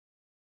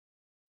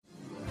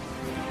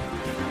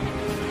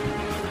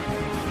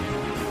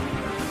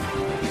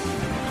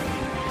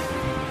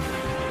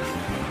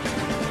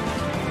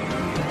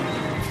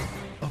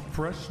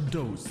fresh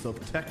dose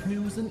of tech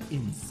news and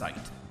insight.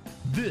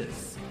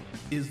 This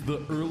is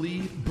the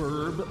Early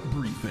Burb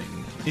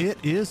Briefing. It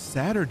is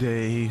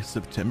Saturday,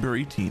 September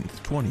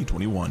 18th,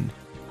 2021.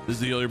 This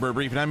is the Early Burb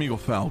Briefing. I'm Eagle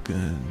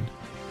Falcon.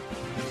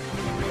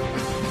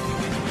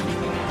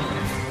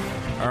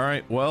 All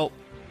right, well,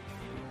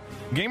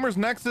 Gamers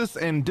Nexus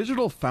and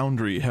Digital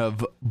Foundry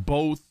have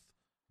both,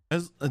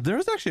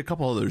 there's actually a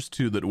couple others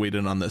too that weighed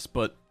in on this,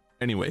 but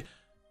anyway,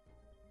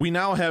 we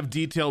now have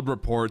detailed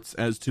reports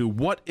as to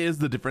what is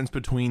the difference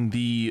between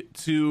the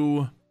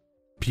two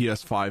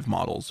PS5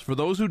 models. For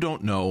those who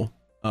don't know,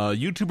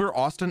 YouTuber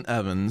Austin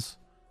Evans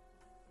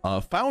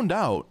found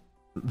out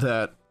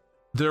that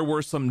there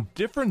were some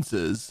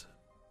differences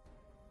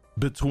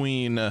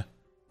between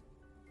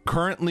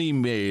currently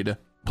made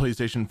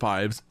PlayStation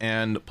 5s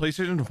and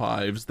PlayStation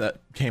 5s that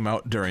came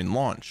out during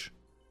launch.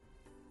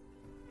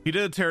 He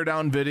did a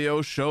teardown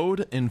video,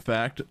 showed in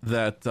fact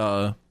that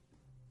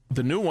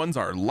the new ones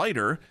are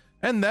lighter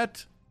and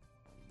that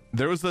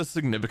there was a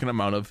significant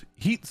amount of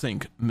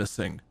heatsink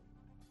missing.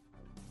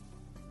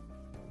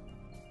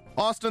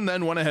 Austin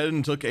then went ahead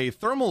and took a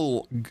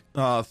thermometer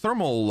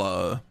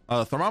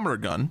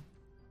gun,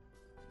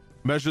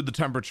 measured the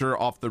temperature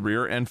off the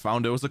rear, and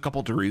found it was a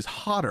couple degrees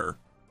hotter.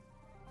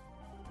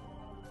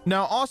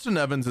 Now, Austin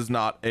Evans is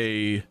not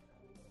a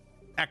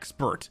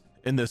expert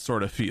in this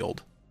sort of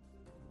field,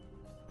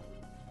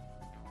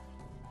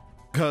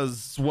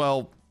 because,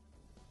 well,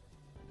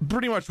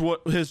 pretty much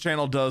what his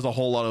channel does, a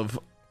whole lot of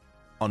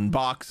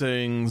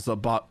unboxings,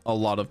 about a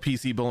lot of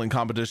PC building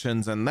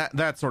competitions, and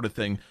that sort of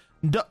thing.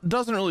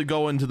 Doesn't really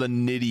go into the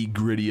nitty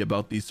gritty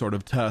about these sort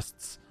of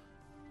tests.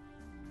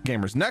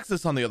 Gamers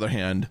Nexus, on the other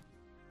hand,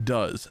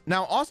 does.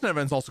 Now, Austin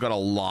Evans also got a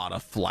lot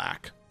of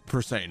flack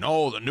for saying,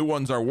 oh, the new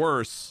ones are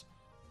worse.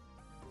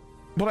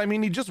 But I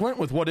mean, he just went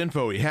with what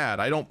info he had.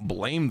 I don't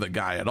blame the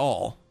guy at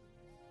all.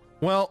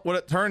 Well, what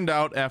it turned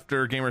out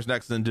after Gamers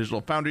Nexus and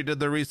Digital Foundry did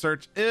their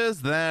research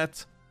is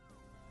that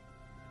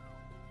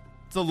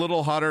it's a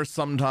little hotter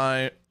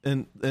sometime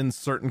in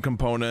certain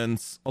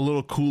components, a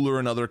little cooler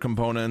in other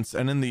components,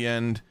 and in the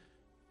end,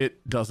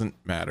 it doesn't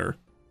matter.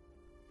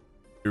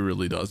 It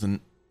really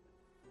doesn't.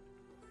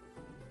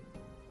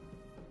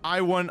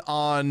 I went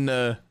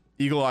on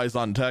Eagle Eyes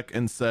on Tech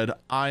and said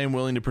I am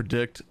willing to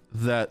predict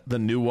that the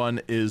new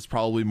one is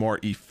probably more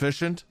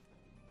efficient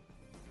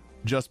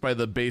just by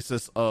the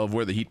basis of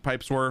where the heat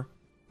pipes were.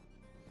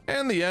 And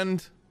in the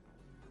end,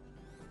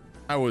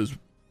 I was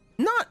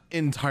not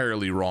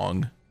entirely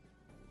wrong.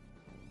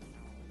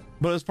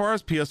 But as far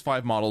as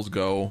PS5 models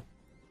go,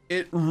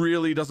 it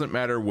really doesn't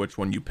matter which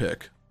one you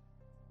pick.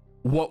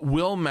 What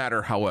will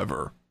matter,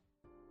 however,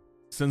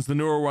 since the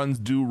newer ones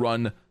do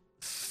run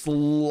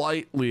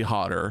slightly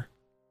hotter,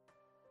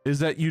 is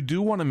that you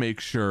do want to make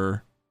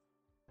sure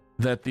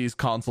that these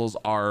consoles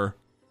are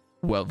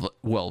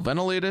well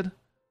ventilated,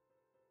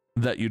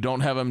 that you don't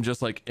have them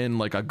just like in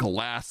like a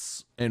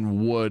glass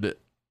and wood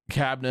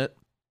cabinet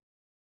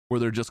where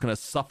they're just going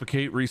to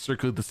suffocate,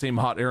 recirculate the same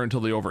hot air until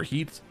they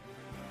overheat,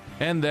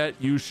 and that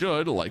you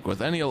should, like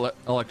with any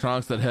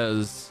electronics that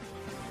has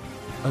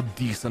a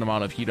decent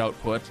amount of heat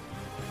output,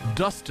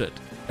 dust it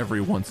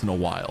every once in a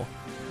while.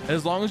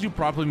 As long as you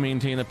properly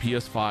maintain a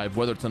PS5,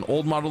 whether it's an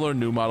old model or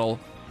new model,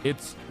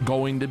 it's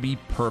going to be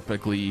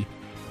perfectly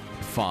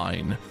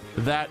fine.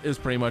 That is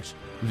pretty much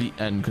the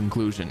end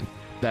conclusion.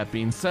 That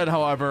being said,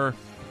 however,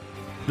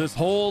 this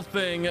whole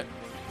thing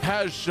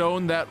has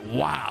shown that,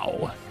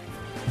 wow,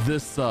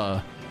 this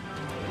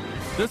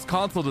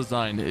console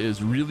design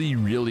is really,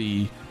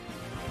 really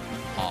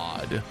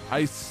odd.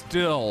 I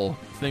still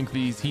think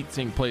these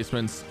heatsink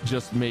placements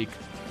just make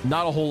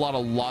not a whole lot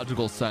of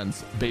logical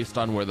sense based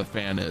on where the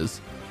fan is.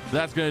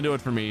 That's going to do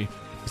it for me.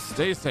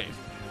 Stay safe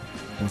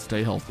and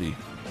stay healthy.